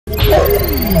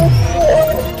अहनबदा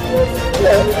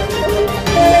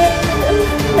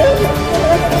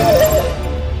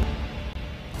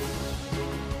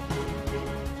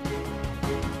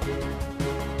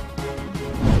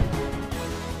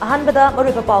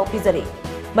मरुब पाव पिजरी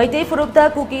मैते फुरुबदा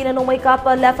कुकी ना नोंमै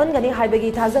कापा लेफन गनी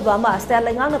हाइबगी थाजबा मा स्टाइल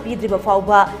लंगांग पीद्रिबा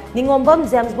फावबा निंगोंबम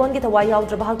जेम्स बॉन्ड की थवाई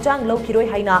याउद्रबा हक्चांग लौखिरोय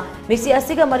हाइना मिसी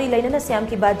असिगा मरी लैनना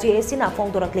सेमखिबा जेएसी ना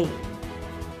फोंदोरकली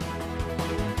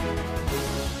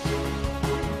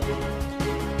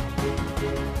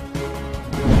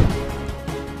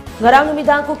ngarang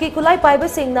numidang kuki kulai paiba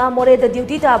singna more the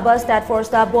duty ta bus stat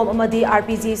force ta bom amadi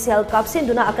RPG cell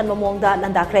kapsinduna akan mamongda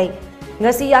landakre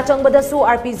ngasi yachongbada su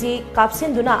RPG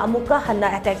kapsinduna amuka hanna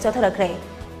attack chatharakre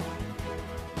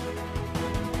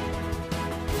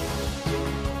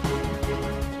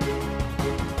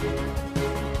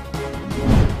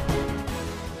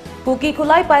kuki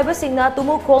kulai paiba singna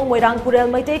tumu khong moirang purel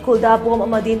maitei khulda bom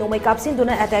amadi nomai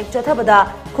kapsinduna attack chathabada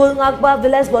khul ngakba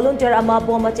village volunteer ama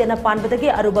bom achena panbadagi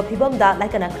aruba phibamda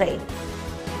laikanakre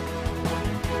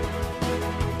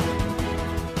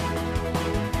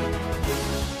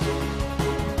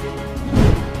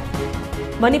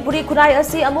Manipuri kunai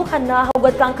asi amuk hanna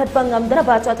haugat kangkhatpa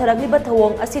ngamdana chatharagli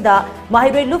thawong asida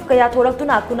mahibrei luf kaya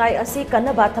thoraktuna kunai asi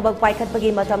kannaba thabak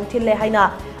paikhatpagi matam thille haina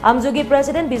amjugi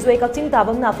president Bizway Kakching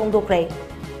tabamna fongdokre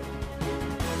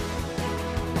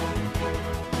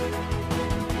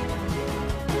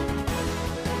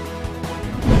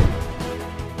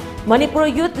Manipur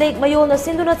Youth League mayol na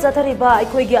sinduna chathariba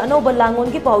aikhoigi anoba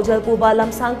langon ki paujal puba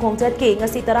lamsang khongchat ki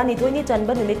ngasi tarani thoini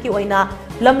chanba numit ki oina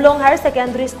Lamlong Higher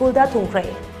Secondary School da thungkhre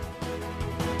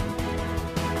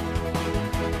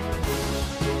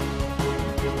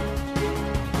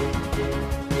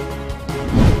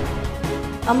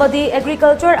amadi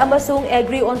agriculture amasung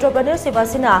agri entrepreneurship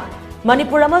asina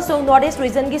Manipur amasung Northeast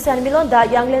region ki sanmilon da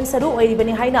yanglen saru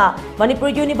oiribani haina Manipur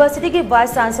University ki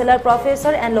Vice Chancellor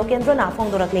Professor and Lokendra na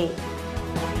phongdorakli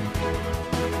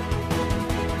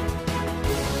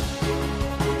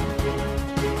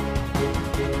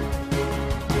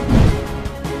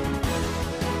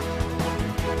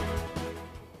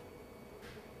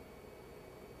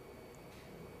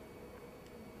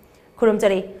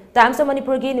Kurumchari Times of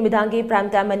Manipur ki numidangi prime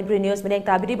time Manipur news meneng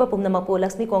tabiriba pumnamapu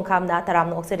LUXMI KONGKHAM na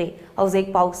taramna oksari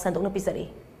haujek pau sandokna pisari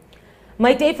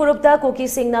Maitei furupta koki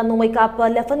singna nomai kapa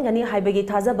lefan gani haibagi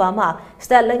thajaba ma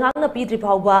style lengangna pidri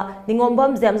phawba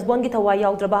ningombam James Bond ki thawai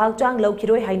yaudraba hakchang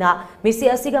lawkhiroi haina misi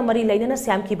asiga mari lainana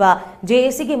samkhiba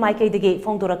JAC ki maikai degi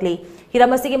phongdorakli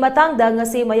hiramasi ki matangda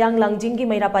ngasi mayang langjing ki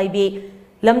maira paibi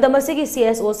Lamdamasi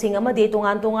CSO sing amadi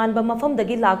tongan ba mafam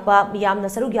dagi lakpa miyam na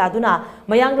sarug yaduna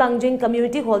mayang langjing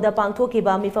community hall da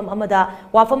pangthokiba mifam amada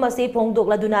wafam asi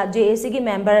phongdokladuna JAC gi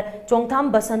member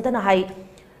Chongtham Basantana hai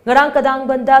ngarang kadang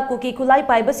banda kuki kulai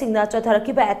paiba singna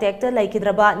chatharakiba attack ta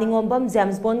laikhidraba ningombam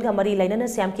James Bond ga mari lainana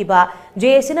samkiba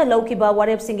JAC na lawkiba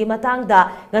warep singi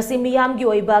matangda ngasi miyam gi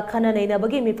oiba khana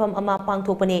nainabagi mifam ama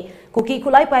pangthopani kuki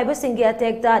kulai paiba singi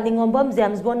attack ta ningombam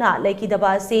James Bond na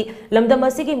laikidaba asi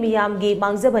lamdamasi gi miyam gi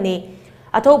mangjabani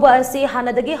Athoba asi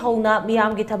hanadagi hauna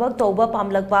miyam gi thabak tawba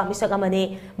pamlakpa misak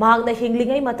amani mahakna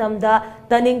hinglingai matamda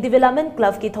Taning Development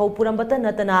Club ki thau purambata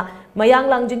natana mayang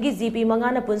langjingi GP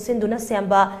mangana punsinduna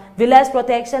semba Village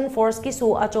Protection Force ki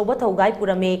su achoba thaugai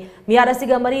purame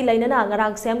miyarasiga mari lainana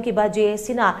ngarang sem ki ba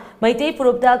JAC na maitei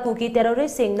purupda kuki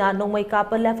terrorist singna nongmai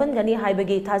kapa lefan gani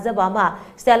haibagi thajaba ma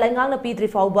stelangang na pidri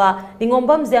fauba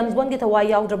ningombam James Bond ki thawai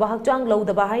yaudraba hakchang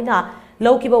lawdaba haina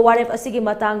Lawkiba waref asigi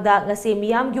matangda ngasi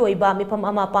miyam gi oiba mifam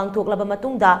ama pangthoklaba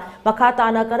matungda makha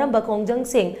tana karamba khongjang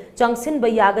sing changsinba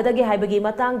yagadagi haibagi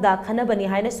matangda khanabani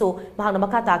hainasu mahakna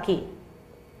makha taki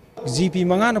GP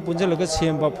mangana punjalaga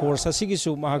semba force asigi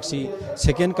su mahaksi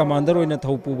second commander oina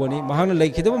thopubani mahakna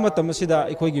laikhidaba matam asida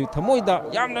aikhoigi thamoida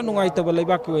yamna nungaitaba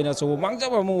leibak ki oina so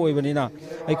mangjaba mu oibani na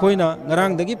aikoina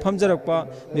ngarang dagi phamjarakpa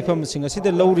mifam sing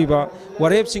asida lawriba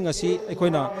waref sing asi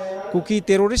aikoina kuki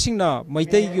terrorist singna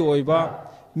maitai gi oiba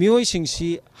mioi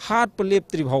singsi hat palep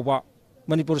tri bhawba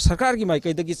Manipur sarkar gi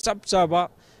maikai dagi chap chaba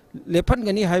lephan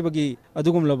gani haibagi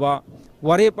adugum laba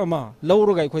warep ama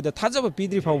lawruga aikoida thajaba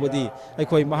pidri phawbadi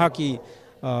aikoi mahaki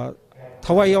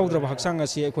thawai yaudraba haksang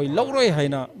asi aikoi lawroi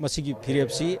haina masigi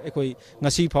phirepsi aikoi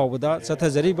ngasi phawbada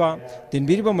chathajariba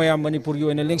tinbiriba mayam Manipur gi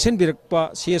oina lengsen birakpa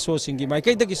CSO singi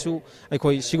maikai dagi su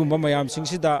aikoi sigumba mayam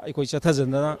singsida aikoi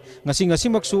chathajana ngasi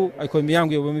maksu aikoi miyam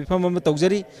gi mifam ama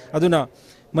tawjari aduna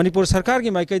Manipur sarkar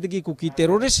gi maikai dagi kuki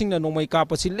terrorist singna nomai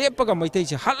kapasi lepaga maitai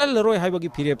se halalroi haibagi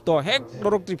phirep to hek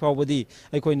loroktri phawbadi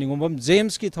aikoi ningombam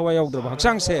James ki thawai yaudraba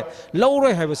haksang se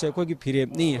lawroi haibase aikoi gi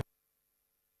phirep ni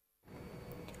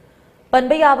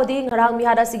Panba yabadi ngarang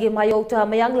mihada sige mayokta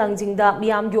mayang langjingda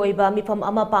miyamgi oiba mifam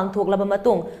ama pangthoklaba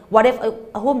matung waref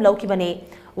ahum laukibani.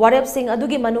 Warep sing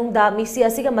adugi manungda misi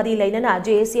asiga mari lainana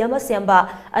JAC ama semba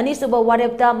anisuba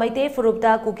warepta maite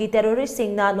furupta kuki terrorist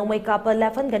singna nomai kapa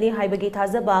lefan gani haibagi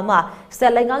thazaba ama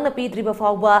selengang na pidriba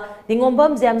fawba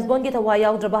ningombam James Bond gi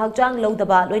thawayaw draba hakchang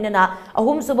lodaba loinana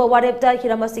ahum suba warepta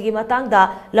hiramasigi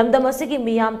matangda lamdamasigi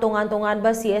miyam tongan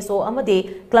ba CSO amadi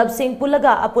club sing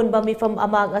pulaga apunba mifam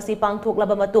ama ngasi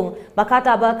pangthoklaba matung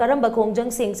makataba karamba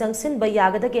khongjang sing sangsin ba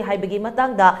yagadagi haibagi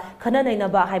matangda khananaina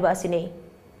ba haiba asini.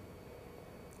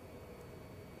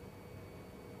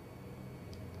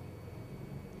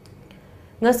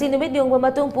 Ngasi numit yung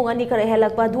mamatong pung ani kare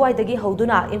helakpa duay dagi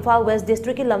hauduna Imphal West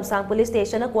District ki Lamsang Police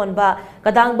Station na konba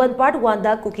kadangban part 1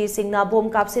 da kuki singna bom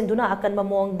kapsinduna akan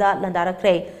mamongda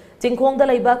landarakre Jingkhong da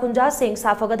leiba kunja sing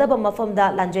safagadaba mafamda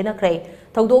lanjenakre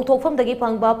Tawdok thokfam dagi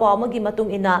pangba pawmagi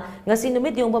matung ina ngasi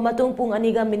numit yung mamatong pung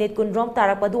aniga minute kunrom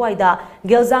tarakpa duay da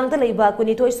Gelzang da leiba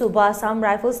kunitoy suba Sam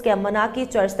Rifles Camp Manaki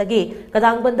Church dagi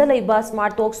kadangban da leiba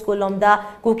Smart Talk School lomda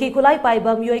kuki kulay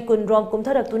paiba myoy kunrom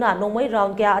kumtharaktuna nongmay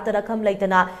round kaya atarakham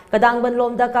leitana kadangban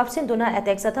lomda kapsinduna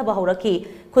attack sathaba horaki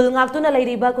khulngaktuna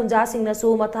leiriba kunja singna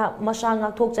su matha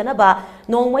mashangak thokchanaba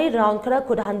nongmay round khara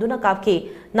khudhanduna kapki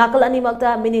nakal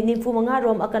animakta minute 95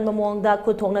 rom akan mamongda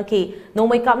khudthoknaki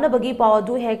nongmay kapna bagi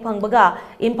pawadu hek phangbaga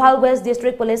Imphal West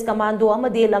District Police Commando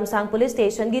amadi Lamsang Police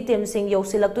Station gi team sing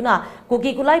yausilaktuna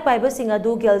kuki kulay paiba singa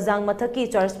du Gelzang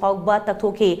mathaki church phawba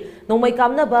takhoki nongmay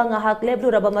kapna ba ngahak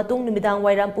lebluraba matung nimidang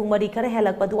wairam pung mari khara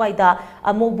helakpa duaida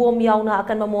amok bom yauna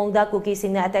akan mamongda kuki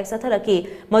singna attack satharaki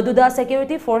maduda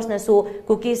security force nasu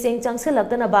kuki sing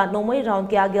changsilaktana ba nongmay round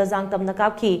kya Gelzang tamna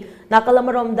kapki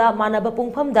nakalamaromda manaba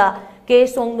pungphamda ke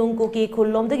songnung kuki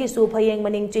khullomdagi su phayeng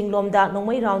maning chinglomda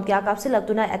nongmay round kya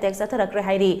kapsilaktuna attack satharakre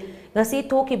hairi ngasi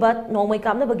thokiba nongmay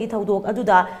kapna bagi thaudok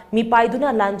aduda mi paiduna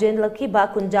lanjen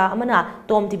lakhiba kunja amana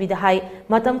TOMTV da hai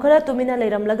matam khara tumina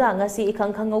leiramlaga ngasi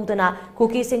ikhang khangudana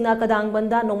kuki singna kadang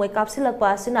banda nongmay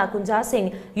kapsilakpa sina kunja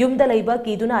sing yumda leiba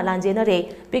kiduna lanjenare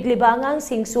pikliba angang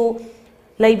singsu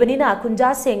leibanina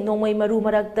kunja sing nongmay maru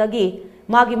maraktagi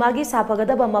magi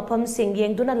sapagadaba mafam sing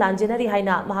yengduna lanjenari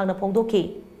haina mahangna phongdoki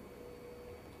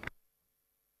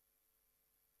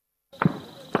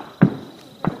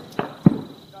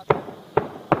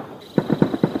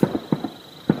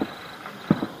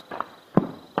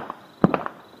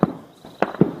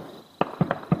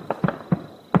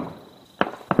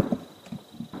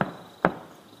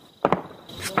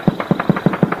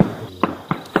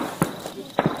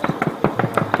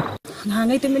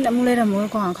Hangai tu min amulai ramu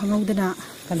ko khangau dena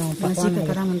masih ke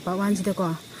karangan pawan sida ko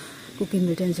kukin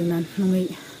beten sunan nungai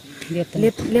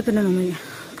lep na nungai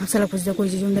kapsala pusja ko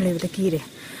jijum da lebta kire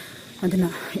adana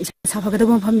safa ga da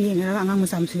bom pham yeng ra angang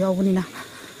masam su yaw bunina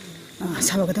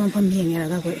safa ga da bom pham yeng ra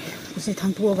ga ko kusi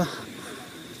thang tu ga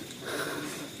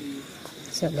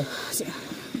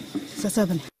sa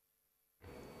bani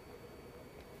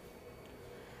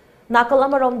Nakal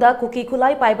amaromda kuki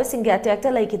kulay paiba singga attack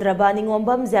ta laikidraba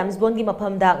ningombam James Bond gi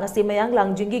maphamda ngasi mayang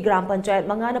langjing gi gram panchayat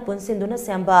mangana punsinduna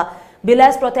semba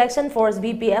Village Protection Force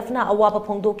BPF na awapa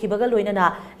phongdokhibaga loinana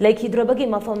laikhidrabagi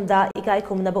mafamda ikai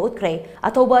khumnaba utkre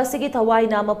athoba sigi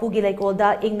thawaina mapugi laikolda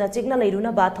ingna chikna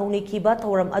leiruna ba thongni khiba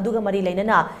thoram aduga mari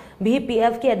leinana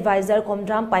BPF ki advisor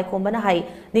komdram paikombana hai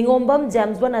ningombam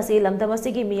James Bond ase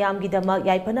lamdamasigi miyam gi damak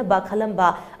yaipana ba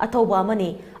khalamba athoba mani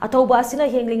athoba asina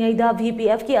henglingaida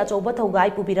BPF ki achoba thogai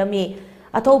pubirami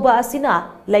Athoba asina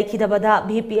laikhidabada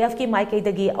BPF ki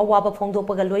maikaidagi awaba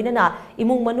phongdokpaga loinana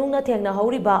imung manungna thengna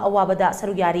hauriba awabada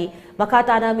saruyari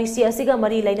makatana misi asiga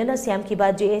mari lainana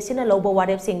semkiba JAC na loba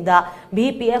warep singda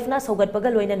BPF na sogatpaga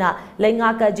loinana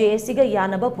laingaka JAC ga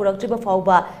yanaba puraktriba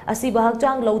fawba asiba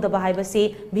hakchang lodaba haibasi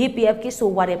BPF ki su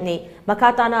warepni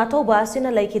makatana athoba asina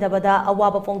laikhidabada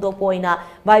awaba phongdokpoina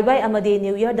bye bye amadi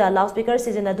new year da loudspeaker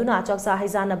sijanaduna chaksa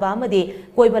haizana ba amadi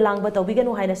koiba langba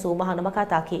tawbiganu haina su mahana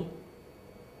makataki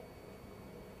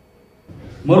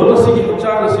Marunasigi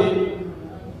hapchangasi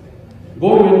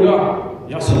government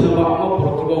yasinaba ama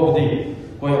portugobudi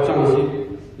ko hapchangasi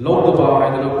lodaba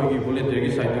haidana koigi voluntary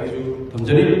gi site gi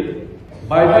thamjari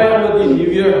bye bye amadi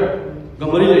new year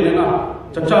gamari leinana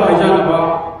chacha haijanaba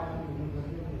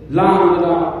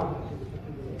langdana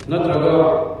natraga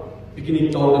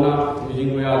picnic tawdana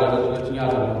mijing waya da chinya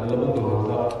da labu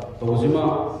tawda tawsima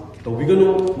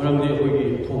tawbiganu maramdi koigi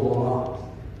thobama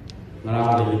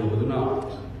narang de yuduna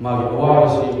magi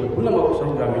awasi punama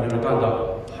sarung kami nakanda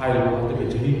haira mahanta ke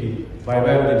jahigi bye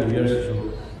bye the new years su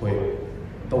koi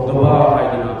tawdaba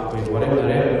haidana koi ware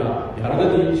na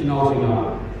yaragadi sinau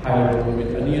singa haira ko mit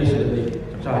aniya sedni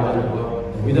cha haidana ko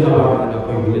vidana ba na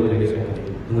koi bile trege sa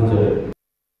nganjare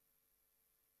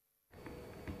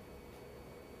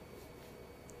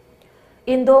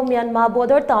Indo-Myanmar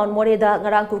border town Moreda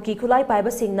ngarang kuki khulai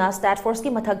paiba singna state force ki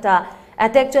mathakta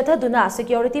attack chathaduna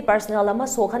security personnel ama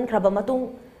sokhan khraba matung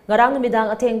ngarang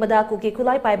numidang athengbada kuki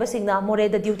khulai paiba singna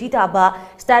Moreda duty taba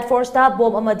state force ta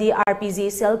bomb amadi RPG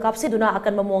cell kapsiduna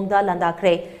akan mamongda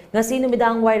landakre ngasi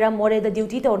numidang wairam Moreda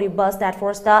duty toriba state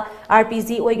force ta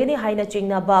RPG oigani haina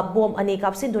chingna ba bomb ani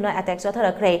kapsinduna attack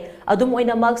chatharakre adum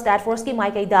oina mag state force ki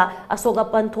maikaida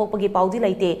asogapan thokpagi paudi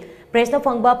laite Presna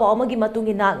fangba paumagi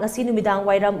matungina ngasi numidang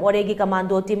wairam oregi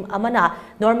commando team amana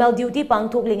normal duty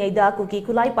pangthok lingaida kuki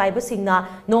khulai paiba singna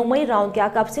nongmai round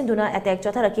kya kapsinduna attack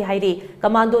chatharaki hairi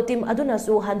commando team aduna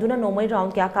su handuna nongmai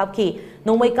round kya kapki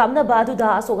nongmai kamna ba aduda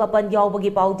asogapan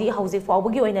yaubagi paudi hauji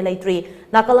faubagi oina leitri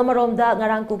nakalamaromda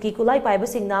ngarang kuki khulai paiba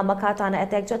singna makhatana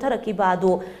attack chatharaki ba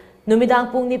adu Numidang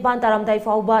pung nipan taramdai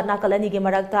fauba nakalani gi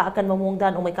marakta akan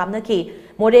mamongdan umay kamnaki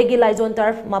Moregi Laizon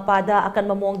Turf mapada akan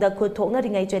mamongda khud thokna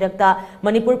ringai cherakta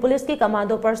Manipur Police ki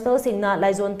commando personnel singna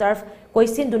Laizon Turf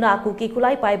koisinduna kuki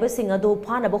khulai paiba singadu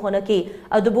phanaba honaki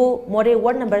adubu More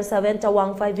Ward number 7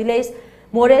 Chawang 5 village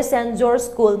More St. George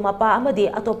School mapa amadi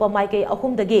atopa maikei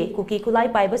ahumdagi kuki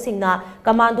khulai paiba singna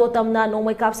commando tamna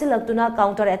nongmai kapsilaktuna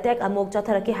counter attack amuk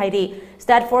chatharaki hairi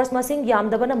state force masing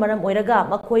yamdabana maram oiraga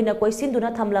makhoina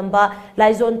koisinduna thamlamba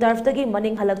Laizon Turf tagi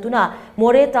maning halaktuna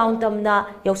More town tamna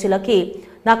yausilaki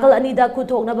Nakal anida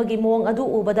kuthoknabagi mong adu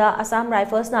ubada Assam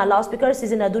Rifles na loudspeaker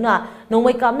sizinaduna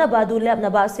nongmai kamna badu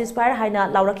lepnaba ceasefire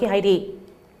haina lauraki hairi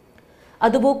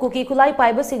Adubu kuki khulai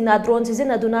paiba singna drone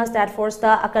sizinaduna state force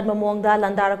ta akan mamongda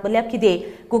landarak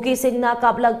balepkide kuki singna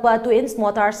kaplakpa 2-inch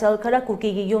mortar cell khara kuki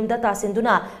gi yumda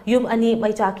tasinduna yum ani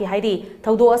maichaki hairi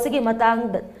thaudo asigi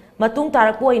matung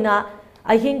tarakpoina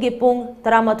ahingi pung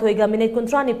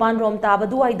 13:39 rom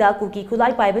tabaduaida kuki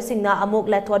khulai paiba singna amuk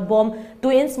lethod bomb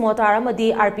 2-inch mortar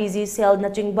amadi RPG cell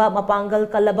nachingba mapangal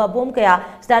kalaba bomb kaya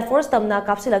state force tamna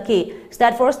kapsilaki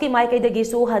state force ki maikaidagi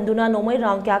su handuna nomai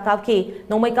round kya kapki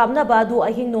nomai kamna badu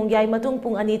ahing nongyai matung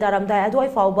pung ani taramdai aduai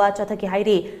fauba chathaki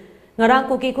hairi ngarang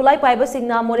kuki khulai paiba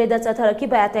singna Moreda chatharaki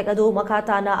ba attack adu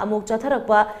makhatana amuk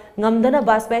chatharakpa ngamdana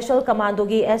ba special commando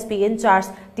gi SP in charge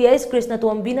TS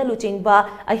Krishnatom bina luchingba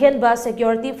ahenba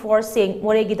security force sing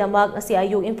Moregi damak asi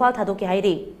ayu Imphal thadoki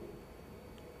hairi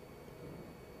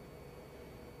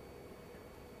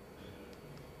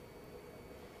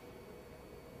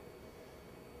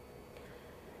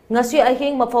Ngasi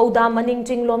ahing mafauda maning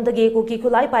jinglomdagi kuki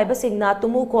khulai paiba singna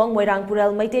tumu khong Moirang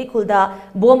Purel Maitei khulda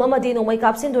bom amadi nongmai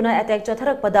kapsinduna attack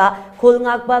chatharakpada khul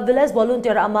ngakba village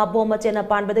volunteer ama bom machena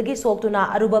panbadagi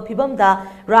soktuna aruba phibamda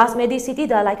Rasmedi city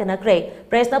da laikanakre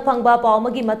presna phangba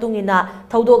paumagi matungina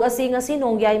thaudok asi ngasi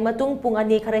nongyai matung pung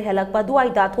ani khare helakpa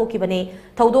duaida thokibani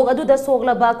thaudok aduda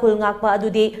soklaba khul ngakpa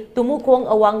adudi tumu khong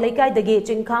awang leikai dagi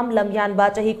chingkham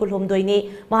lamyanba chahi kulhumdoini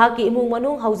mahaki imung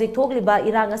manung haujik thokliba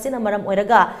irang asina maram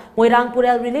oiraga Moirang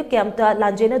Purel Relief Camp ta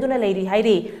lanjena duna leiri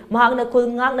hairi mahakna khul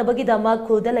ngaknabagi dama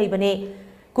khulda leibane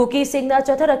kuki singna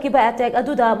chatharakiba attack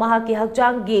aduda mahaki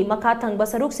hakchanggi makha thangba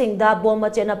saruk singda bom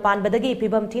machena panbadagi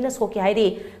phibam thina soki hairi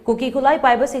kuki khulai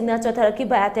paiba singna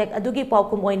chatharakiba attack adugi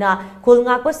paukum oina khul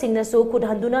ngakpa singna su khud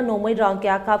handuna nomai round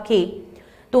kya kapki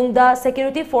Tungda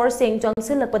security force sing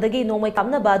changsilakpadagi nomai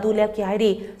kamna badu lepki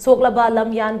hairi soklaba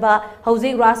lamyanba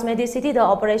hauji Rasmedi city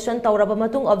da operation tawraba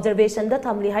matung observation da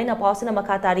thamli haina pausina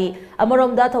makhatari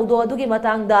amaromda thaudo adugi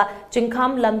matangda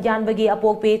chingkham lamyanbagi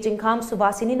apokpe chingkham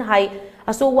subasinin hai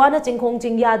Asuwana chingkhong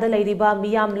chingya da leiriba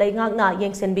miyam leingakna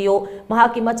yengsenbiyo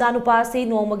mahaki machanupa si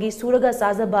nongmagi suraga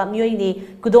sajaba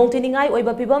mioini kudong tiningai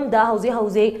oiba pibam da hauji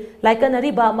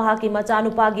laikanariba mahaki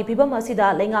machanupa gi pibam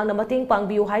asida leingakna mating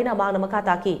pangbiyo haina mangna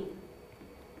makataki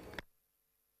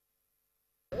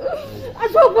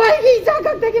Asobai ki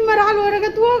jagat ki maral oraga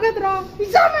tuagadra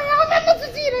isa mayam na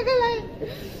susiraga lai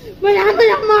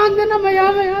mayam mangna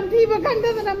mayam thi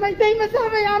bakandana maitai masa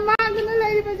mayam mangna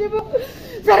lai bajibo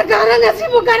सरकारा नसी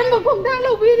वो करम बकुंडा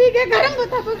लो बीरी के करम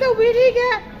बता बता बीरी के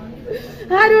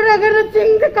हारू रगर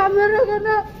चिंग कामर रगर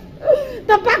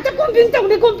तब पाक तो कुंपिंग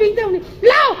ताऊनी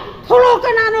लाओ थोड़ो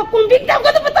कनानो कुंपिंग ताऊ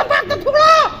को तो तब पाक तो थोड़ो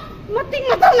मतिंग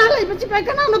मत ना ले बच्ची पाक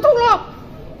कनानो थोड़ो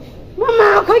मामा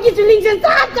कोई की चुलिंग से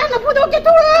साथ जाना पुदो के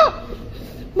थोड़ो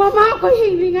मामा कोई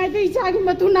हिंग आई तो इच्छा की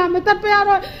मतु ना मत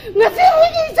प्यारो नसी हुई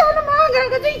की इच्छा ना मांग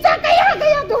रहा इच्छा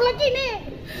कया थोड़ा की ने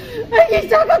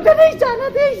Isa ka kana isa na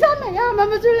de isa na ya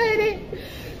mama sulere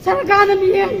sarkar na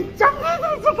miyan changge de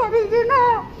sakari de na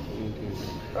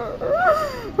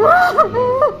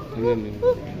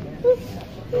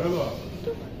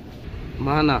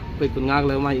mana koi kun ngak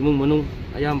le mai imung manung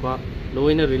ayam ba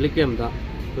loina relief camp da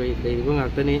koi dei ba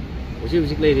ngak tani usi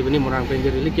le ri bani morang pen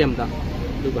relief camp da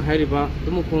du ba hari ba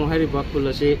tumu khong hari ba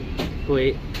kulase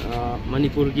koi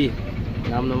Manipur gi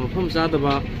yamna mafam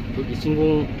sadaba ko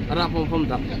singong arap mafam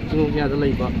da singong ya da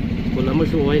leiba ko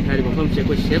lamasu oi hari mafam se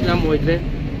ko sep jam oidre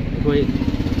ko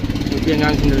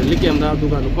piangang sing likem da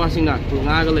duga lupa singna ko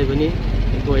nga ga leibani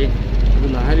ko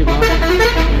aduna hari ba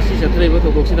si satre ba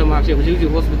to boxida mak se hujil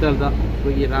hospital da ko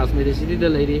ras medicity da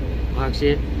leiri mak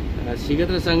se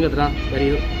sigatra sangadra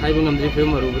kari hai bangam dri fe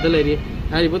maru da leiri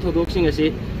hari ba to boxing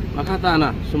ase makata na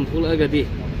sumthul agadi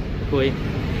ko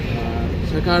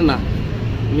sarkarna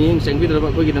miyeng sengbi dra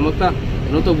ba ko gi damakta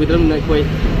no to bidram na ko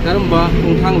karamba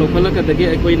kongkhang lo phalaka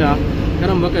dagi ko na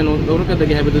karamba kano dorka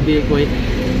dagi ha badu di ko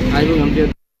hai bangam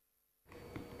de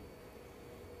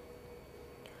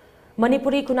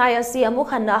Manipuri kunai asi amuk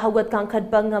hanna haugat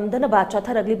kangkhat bangam dana ba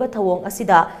chatharagli ba thawong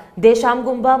asida desham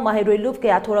gumba mahiroi lup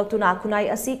ke athorak tuna kunai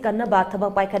asi kanna ba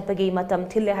thabak paikhat bagi matam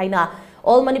thille haina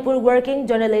All Manipur Working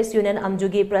Journalists Union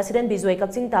Amjugi President Bizoi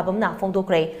Kapsing Tabamna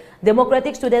Fongdokre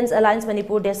Democratic Students Alliance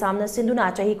Manipur Desamna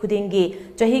Sinduna Chahi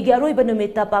Khudingi Chahi Gyaroi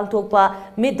Banumita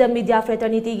Pangthokpa Mid the Media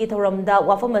Fraternity gi thoramda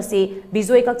wafamasi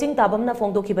Bizoi Kapsing Tabamna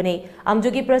Fongdokhibani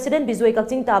Amjugi President Bizoi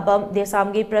Kapsing Tabam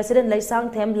Desam gi President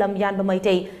Laisang Them Lamyan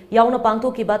Bamaitei yauna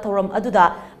pangthokhiba thoram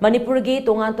aduda Manipur gi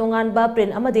tongan ba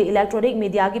print amade electronic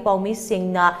media gi paumi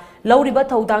singna Lauriba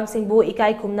Thaudang Singbu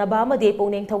Ikai Khumnaba amade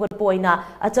Poneng Thogat Poina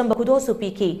Achamba Khudo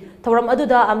Supiki Thoram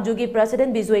aduda Amjugi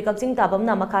President Bizoi Kapsing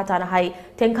Tabamna Makhatana Hai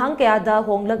Tengkhang Kayada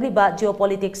Honglagliba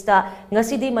Geopolitics ta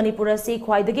Ngasidi Manipur asi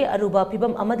Khwaidagi Aruba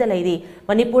Phibam amada leiri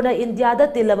Manipurna India da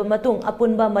tilaba matung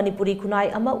apunba Manipuri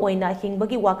khunai ama oina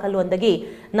hingbagi wakhalondagi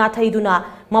nathaiduna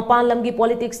mapan lamgi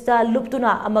politics ta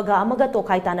luptuna amaga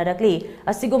tokai tanarakli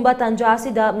asigumba tanja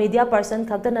asida media person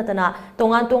khakta natana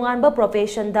tongan ba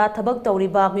profession da thabak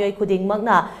tawriba miyoi khuding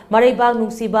magna mareibag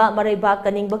nungsiba mareibag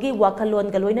kaningbagi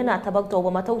wakhalon galoina na thabak toba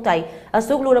mathautai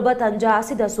asuk luraba tanja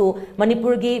asida su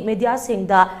Manipur gi media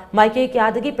singda maike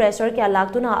kyadagi pressure kya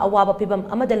laktuna awaba phibam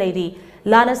amada leiri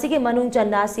lana sige manung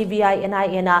channa CBI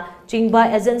NIA na chingba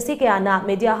agency kayana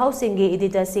media housing gi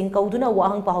editor sing kauduna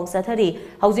wahang pahong sathari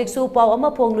hauzik su paw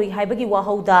ama phonglui haibagi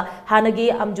wahauda hanagi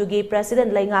amjugi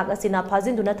president laingak asina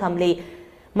phajinduna thamli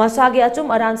Masagi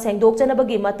achum aran sengdok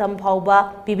chanabagi matam phauba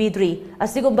pibidri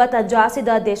asigumba tanja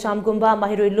asida desham gumba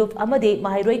mahiroi lup amadi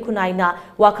mahiroi kunaina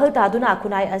wakhal taduna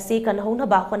kunai asi kanhauna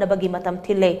ba khonabagi matam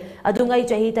thille adungai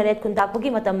chahi taret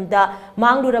kuntakpagi matamda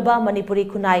mangluraba Manipuri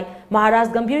kunai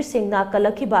Maharaj Gambhir Singhna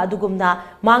kalakhiba adugumna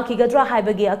mangkhigadra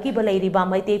haibagi akiba leiriba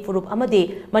maite furup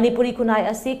amadi Manipuri kunai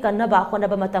asi kannaba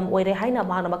khonaba matam oire haina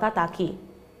mahana maka takhi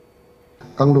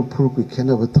Kanglu Purku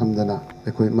Kenaba Tamdana,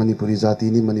 Manipuri Zati,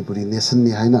 Manipuri Nation,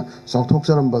 Haina, South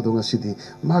Hoxaram Badunga City,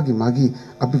 Magi,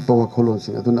 Apipa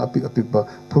Colonsing, Aduna Apipa,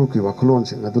 Purkiwa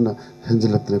Colonsing, Aduna,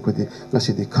 Henzelap Rekudi,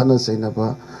 Nasidi, Kana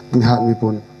Sainaba, Nihat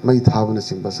Mipon, Mait Havana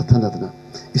Simba Satanadana,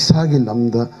 Isagi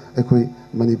Lamda,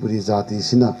 Manipuri Zati,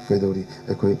 Sina, Fedori,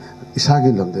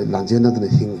 Isagi Lamda, Lanjana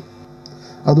Hing.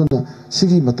 Aduna,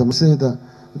 Sigi Matamseda,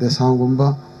 the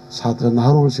Sangumba. Satra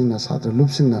Naharol Singna, Satra Lup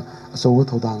Singna, so what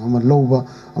Hodang, Ama Loba,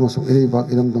 Amaso Ereba,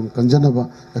 Iramdom,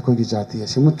 Kanjanaba, Equigi Jati,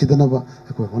 Simut Kidanaba,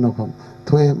 Equi Honapam,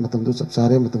 Toy, Matam to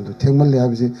Sapsare, Matam to Temal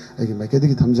Yavi, I can make it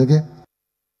Tamzage.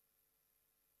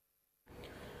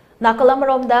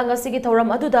 Nakalamaromda ngasigi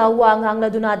thoram aduda wangang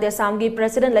laduna desamgi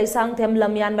President Laisang Them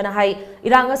Lamyan Banahai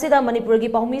irang asida Manipur gi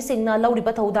pahmi singna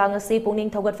lauriba thauda ngasi pungning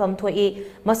thogat fam thoi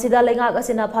masida lengak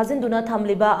asina phajinduna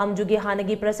thamliba amjugi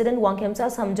hanagi President Wangkhemsa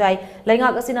samjai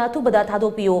lengak asina thubada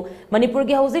thadopio Manipur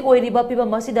gi hauzik oiriba piba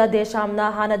masida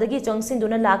desamna hanadagi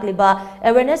changsinduna lakliba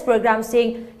awareness program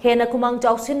sing hena kumang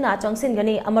chausinna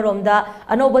changsingani amaromda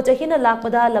anoba chahina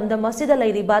lakpada lamda masida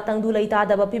leiriba tangdu leita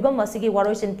daba piba masigi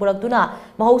waroisin purakduna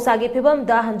mahausa Sagi Pibam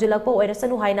da Hanjulakpo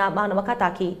Erasanu Haina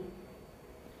Manamakataki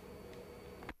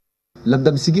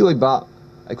Lamdam Sigi Oiba,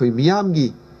 Akoi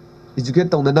Miamgi, educate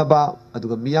Tonanaba,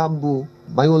 Aduga Miambu,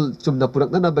 Mayol Chumna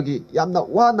Puraknabagi, Yamna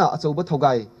Wana, Asoba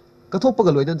Togai,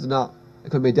 Katopagaloidana,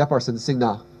 Akoi media person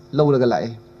singna,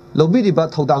 Lolagalai. Lobidi but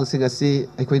Hodang sing a sea,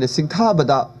 Aquina Singta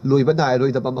Bada, Luibana,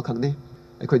 Roida Bamakane,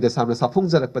 Akoi the Samra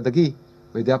Sapunzarak Badagi,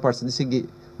 media person singi,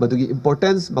 Madugi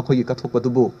importance, Makoyi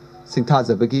Katopadubu,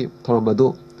 Singtaza Bagi,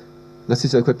 Toramado. Ngasi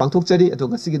so khoi pangthok chari ato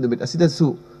ngasi gi numit asida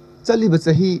su chali ba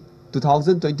chahi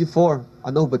 2024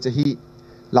 ano ba chahi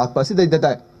lakpa sidai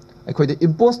dada akhoi de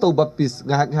impose to ba piece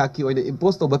nga ki oine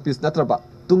impose to ba piece natraba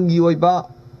tungi oiba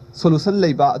solution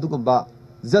leiba adugumba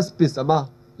just piece ama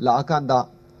la akanda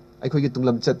akhoi gi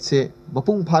tunglam chat se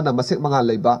mapung phana masek manga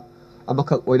leiba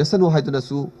amakak oina sanu haiduna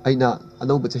su aina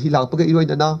ano ba chahi lakpa ga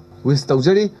iroina na wish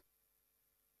tawjari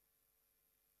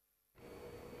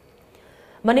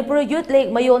Manipur Youth League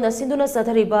Mayona Sinduna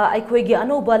Sathariba Aikwegi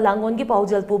Anuba Langongi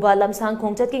Paujal Puba Lamsang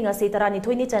Khongchat ki ngasi tarani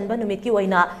thoini chanba numit ki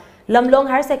oina Lamlong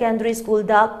Higher Secondary School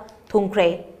da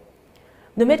Thungkre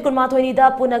Numit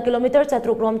kunmathoinida puna kilometer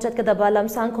chatruk rom chatkadaba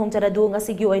lamsang khongcharadu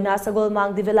ngasigi oina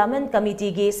Sagolmang Development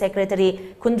Committee gi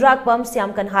Secretary Kundrak Pam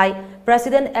Siam Kanhai,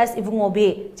 President S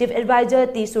Ivungobe, Chief Advisor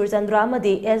T Surchandra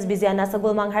Amadi S Biziana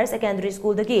Sagolmang Higher Secondary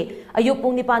School dagi ayuk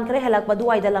pung nipan kare halak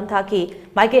paduai dalam thaki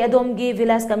Maike Adom gi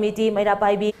Village Committee Maira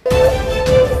Paibi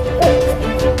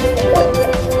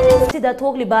sida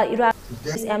thokliba ira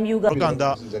SMU ga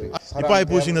kanda ipai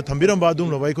pusing na thambiram badum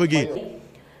lo bai khogi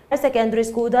Secondary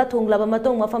School da thunglaba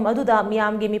matung mafam aduda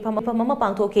miyam gi mifam ama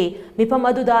pangthoki mifam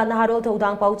aduda naharol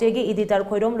thodang pauche gi editor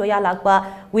khoirom loya lakpa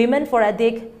Women for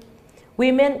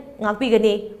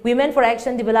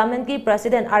Action Development ki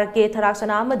President RK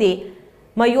Tharaksana amadi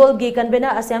Mayol gi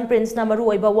convener Assam Prince na maru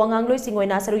oiba wangang loi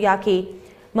singoina saru yaki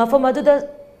mafam aduda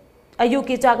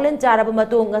ayuki chaklen charaba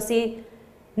matung ngasi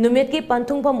Numit ki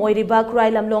panthungpam oiriba Kurai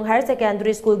Lamlong Higher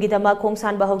Secondary School gidama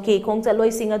khongsan bahauki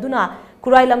khongchaloi sing aduna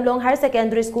Kurai Lamlong Higher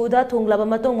Secondary School da thunglaba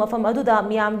matung mafam aduda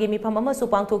miyam gi mifam ama su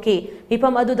pangthoki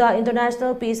mifam aduda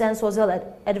International Peace and Social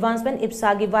Advancement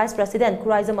IPSA gi Vice President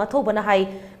Kurai Jam athobana hai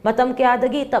matam kya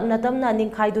dagi tapna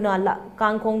ningkhaiduna la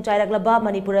kangkhong chairaglaba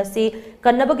Manipur asi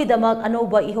kannabagi damak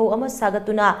anoba iho ama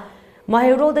sagatuna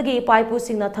Mahero dagi paipu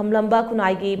singna thamlamba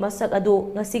kunai gi masak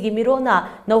adu ngasigi mirona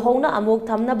nauhona amuk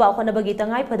thamnaba khonabagi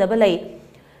tangai phadaba lei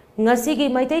ngasigi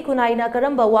maitai kunai na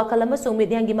karamba wakalama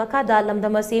sumit yangi makada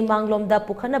lamdamasi manglomda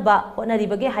pukhanaba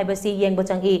honaribage haibasi yengba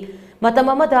changi matam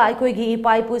amada aikoi gi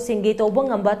paipu singi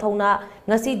tobangamba thona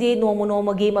ngasidi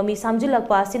nomonomagi mami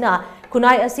samjilakpa sina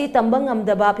kunai asi tambang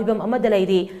amdaba phibam amada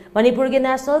leiri Manipur gi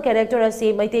national character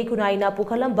asi maitai kunai na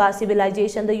pukhalamba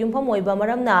civilization da yumpham oiba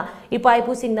maramna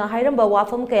ipaipu singna hairamba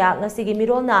wafam kaya ngasigi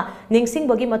mirolna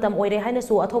ningsingbagi matam oire haina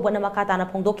su athobana makata na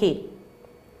phongdoki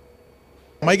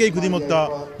Maigai Kudimakta,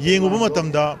 Ying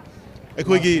Ubumatamda,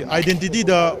 Ekogi identity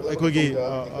da Ekogi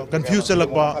confused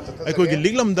Salakpa, Ekogi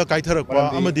Liglam da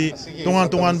Kaitarakpa, Amadi, Tongan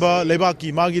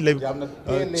Lebaki, Magi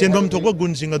Chenbam Toba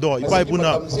Gun Singado,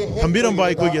 Ipaipuna,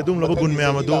 Tambiramba Ekogi, Dum Labagun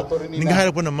Mamado,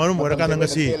 Ningarapuna Marum,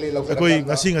 Warakanangasi, Ekoi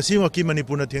Nasing Asimaki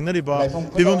Manipuna Tinariba,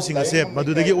 Pibam Singasep,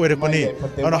 Madudagi Orepani,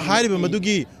 on a high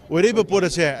Madugi, wherever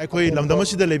Porase, Ekoi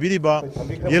Lamdamasi de Lebiriba,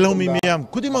 Yellow Mimiam,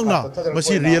 Kudimangna,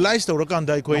 Masi realized the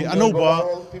Rakanda, Ekoi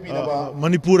Anoba,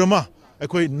 Manipurama.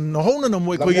 Ekoi nohona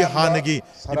namo ekoi gi hanagi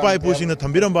ipai pusing na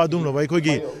thambiram badum no ekoi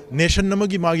gi nation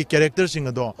namagi magi character sing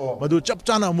ado madu chap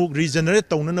chana amuk regenerate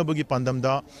tawnana bagi pandam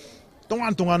da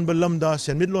tongan balam da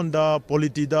senmitlon da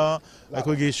polity da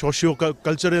ekoi gi socio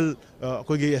cultural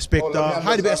ekoi gi aspect da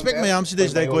haribe aspect mayam si dei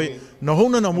ekoi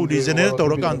nohona namo regenerate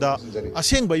tawrakanda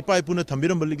aseng bai ipai puna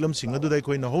thambiram baliglam sing ado da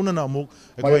ekoi nohona namuk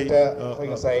ekoi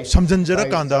samjanjara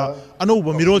kanda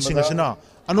anoba mirol sing asina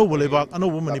Anoba Lebak,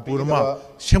 Anoba Manipurama,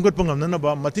 Shamkat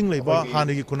Pangamnaba, Mating Leba,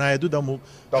 Hanigi Kunaya Dudamu,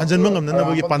 Hanjanmangam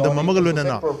Nanabagi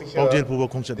Pandamamagaluna, Hotel Puba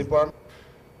Kongsa.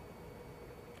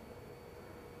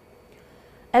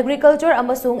 Agriculture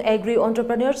amasung agri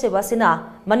entrepreneurship asina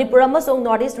Manipur amasung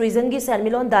Northeast region gi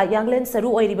Sanmilon da Yanglen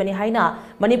saru oiribani haina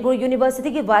Manipur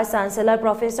University gi Vice Chancellor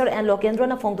Professor N Lokendra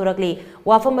na phongdorakli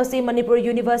wafamasi Manipur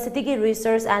University gi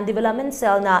Research and Development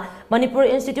Cell na Manipur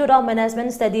Institute of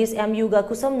Management Studies MU ga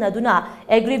kusam naduna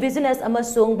agri business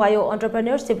amasung bio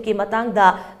entrepreneurship ki matang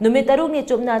da numitaru ni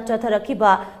chupna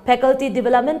chatharakiba faculty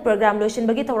development program lotion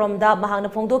bagi thoramda mahangna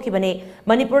phongdokibani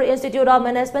Manipur Institute of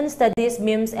Management Studies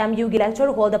MIMS MU gi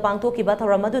lecture the Pangtoki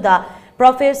Batharamaduda,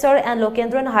 Professor and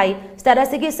Lokendran Hai,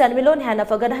 Stadasigi Sanmilon Hana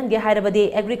Fagadan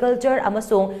Gehairabadi, Agriculture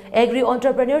Amasung, Agri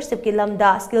Entrepreneurship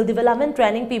Lamda, Skill Development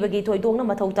Training Pibagi Toidong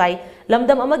Matautai,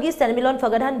 Lamdam Amagi Sanmilon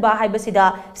Fagadan Bahai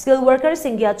Basida, Skill Workers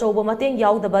Singya Chobo Mating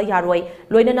Yaudaba Yaroi,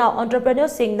 Loinana Entrepreneur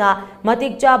Singna,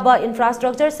 Matik Jaba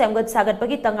Infrastructure Samgat Sagat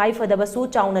Pagi Tangai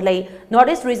Fadabasu Chaunalay,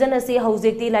 Northeast region Asi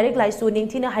Hauzikti Larik Laisu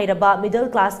Ningtina Hairaba, Middle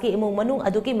Class Ki Imung Manung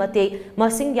Aduki Mate,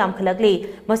 Masing Yam Kalagli,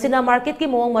 Masina Market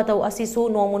Ki Mong Matau Asisu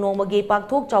Nomonomagi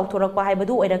Paktuk Chautorak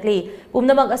Pahibadu Erakli,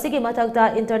 Pumnamag Asigi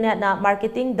Matagta Internet na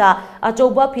Marketing da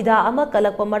Achoba Pida Ama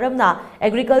Kalakpa Maramna,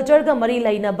 Agriculture ga Mari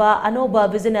Lainaba, Anoba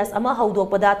Business Ama Haudok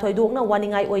Pada Toidok na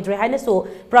Waningai Oidre Hainasu,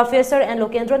 Professor and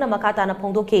Lokendra na Makata na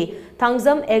Pongdoki,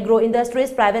 Thangzam Agro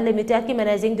Industries Private Limited ki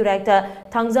Managing Director,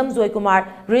 Thangzam Zoy Kumar,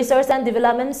 Research and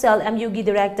Development Cell MUG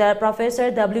Director,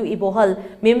 Professor W. Ibohal,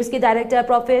 MIMS ki Director,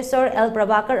 Professor L.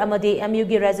 Prabhakar Amadi,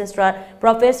 MUG Registrar,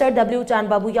 Professor W. Chan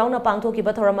Babu Yauna Pangtoki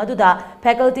Bathoramadуда,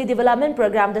 Faculty Development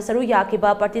Program, the Saru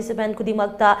Yakiba participant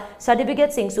Kudimakta, Certificate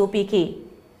Singsu Piki.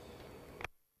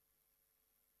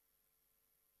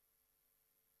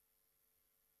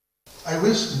 I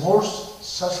wish more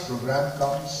such program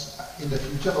comes in the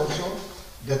future also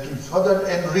that will further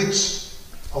enrich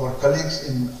our colleagues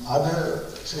in other,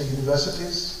 say,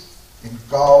 universities, in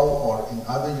KOW or in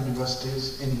other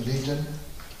universities in the region,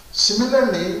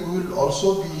 Similarly, we will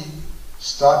also be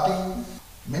starting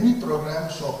many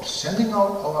programs of sending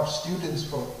out our students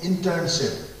for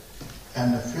internship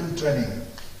and field training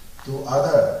to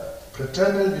other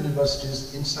fraternal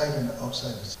universities inside and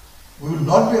outside. We will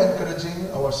not be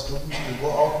encouraging our students to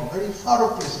go out to very far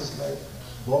off places like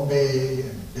Bombay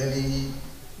and Delhi,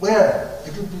 where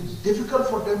it will be difficult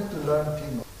for them to learn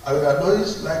things. I would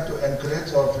always like to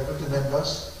encourage our faculty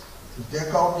members to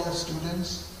take out their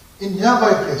students in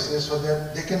nearby places so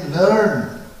that they can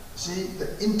learn, see,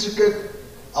 the intricate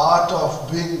art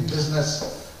of doing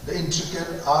business, the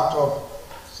intricate art of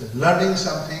learning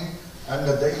something, and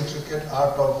the intricate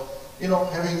art of,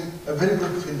 having a very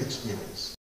good field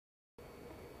experience.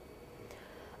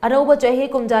 Anauba chahi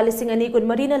kumjali singani kun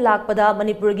marina lakpada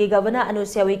Manipur gi Governor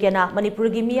Anusya Wikena Manipur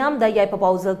gi miyam da yai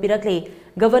proposal pirakli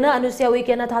Governor Anusya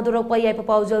Wikena thadurokpa yai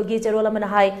proposal gi cherola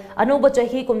manahai anauba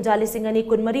chahi kumjali singani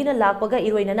kun marina lakpaga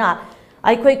iroinana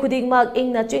Aikhoi khudingmak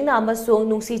ingna chingna amasung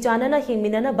nungsi chanana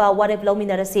hingminana ba warep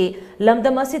lauminarasi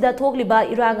lamdam asida thokliba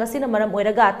irang asina maram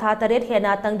oiraga tha taret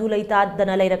hena tangdu leita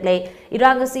dana leirakle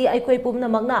irang asi aikhoi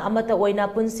pumnamakna amata oina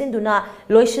punsinduna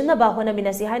loishinna ba hona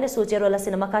minasi haina socherola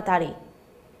sinama katari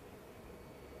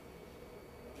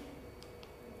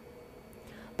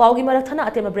Paugi marathana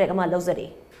atema break ama lauzari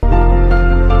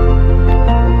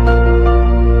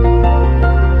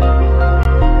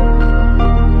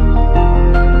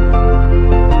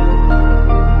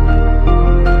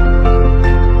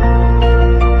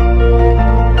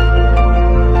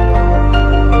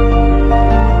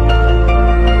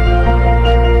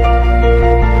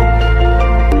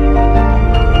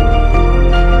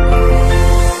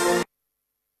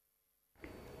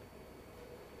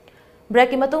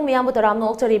Break imatung miyambu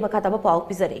taramno okchari makataba pauk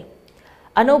pizari.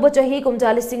 Anauba chahi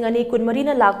kumjali singani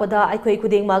kunmarina lakpada aikhoi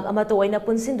khudingmak amato oina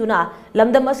punsinduna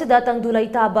lamdam asida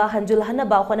tangdulai taba hanjul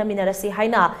hanaba khona minarasi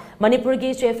haina Manipur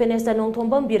gi Chief Minister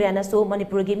Nongthombam Birena su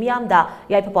Manipur gi miyamda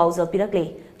yai proposal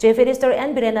pirakli. Chief Minister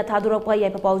N Birena thadurokpa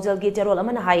yai proposal gi cherol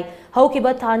amana hai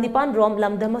haukiba tha nipan rom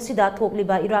lamdam asida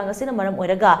thokliba irang asina maram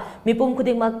oiraga mipum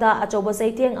khudingmakta achoba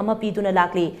saitheng ama piduna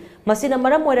lakli. Masina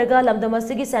maram oiraga lamdam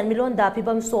asigi sanmilon da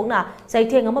pibam sokna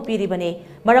saitheng ama piribani.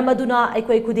 Maram aduna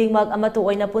aikhoi khudingmak amato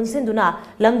oina punsinduna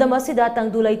lamdam asida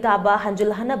tangdulai taba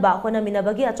hanjul hanaba khona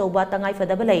minabagi achoba tangai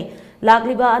fadabalai.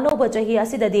 Lakliba anauba chahi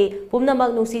asidadi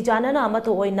pumnamak nungsi janana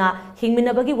amato oina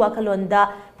hingminabagi wakalonda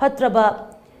phatraba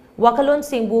Wakalon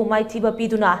Singbu Maithiba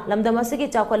Piduna lamdam asigi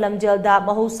chakwa lamjelda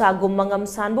mahousa gummangam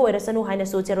sanbo oirasanu haina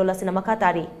socherola sinama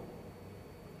katari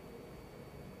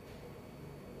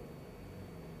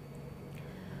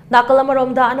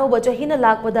Nakalamaromda anauba chahina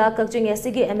lakpada Kakching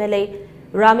asigi MLA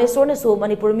Rameswarna su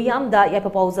Manipur miyamda yai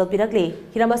proposal pirakli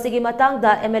hiramasigi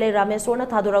matangda MLA Rameswarna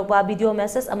thadurakba video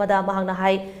message amada mahangna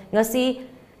hai ngasi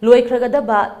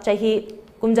loikhragadaba chahi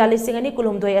Kumjali singani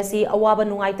kulumdoi asi awaba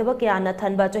nungaitaba kayana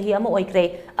thanba chahi ama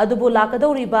oikre adubu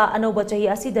lakadoriba anauba chahi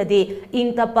asidadi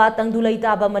ing tapa tangdulai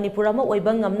taba Manipur ama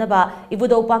oiba ngamnaba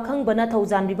ibudau pakhang-bana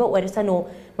thaujanriba oirasanu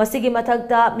masigi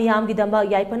mathakta miyamgidama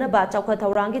yaipanaba chawkha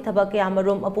thaurangi thabak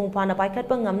kayamarum apungphana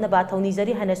paikhatpa ngamnaba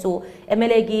thaunijari hanasu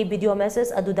MLA gi video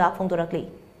message aduda phongdorakli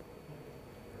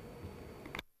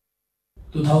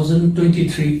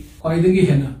 2023 kwaidagi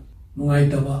hena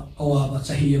nungaitaba awaba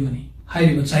chahi amani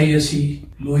Hairiba chahi asi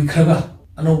loikhraga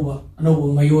anauba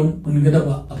mayon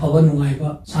pungadaba afaba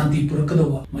nungaiba santi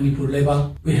purakadaba Manipur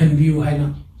leibak oihanbiu haina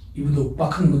ibudo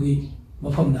pakhangbagi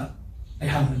mafamda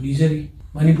aihangna nijari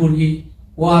Manipur gi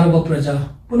waraba praja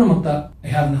punamakta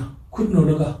aihangna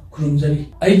khutnoraga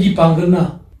khurumjari aigi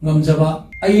pangalna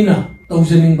ngamjaba aina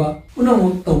tawjaningba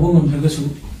punamak tawba ngamdragasu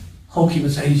haukiba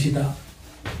chahi sida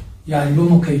yariba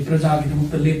makai praja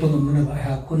gidamukta lepa ngamnaba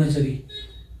aiha khonajari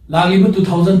Lagiba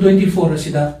 2024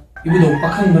 asida ibudo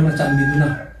pakhang bana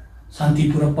chandiduna santi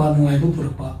purapa nungaibu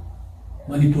purapa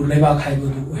Manipur leibak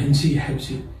haibudu ohensi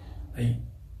haibsi ai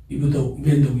ibudo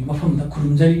ibendo gi mafamda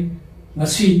khurumjari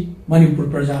ngasi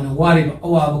Manipur prajana wariba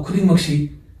awaba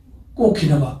khudingmaksi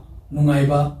kokhinaba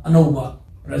nungaiba anauba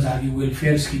prajagi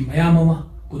welfare scheme mayamama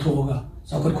puthoga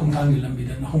chakot khungthangni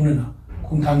lambida nahungnana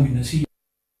khungthangminasi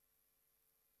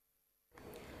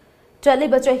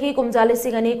Chaliba chahi kumjali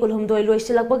singani kulhumdoi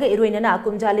loisilakbaga iroinana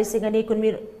kumjali singani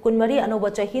kunmari anauba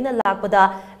chahina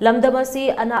lakpada lamdamasi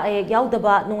ana ayek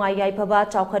yaudaba nungai yaipaba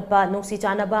chawkhatba nungsi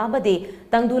chanaba amadi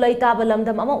tangdu lai taba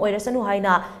lamdam ama oirasanu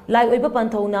haina lai oiba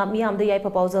panthona miyamda yai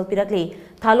proposal pirakli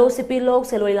thalo sipilok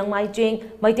seloi langmai ching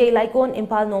maitei laikon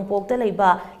impal nompok ta leiba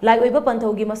lai oiba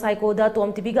panthogi masaiko da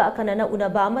TOMTV ga akhanana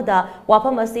unaba amada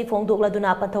wafam asi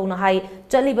phongdokladuna panthona hai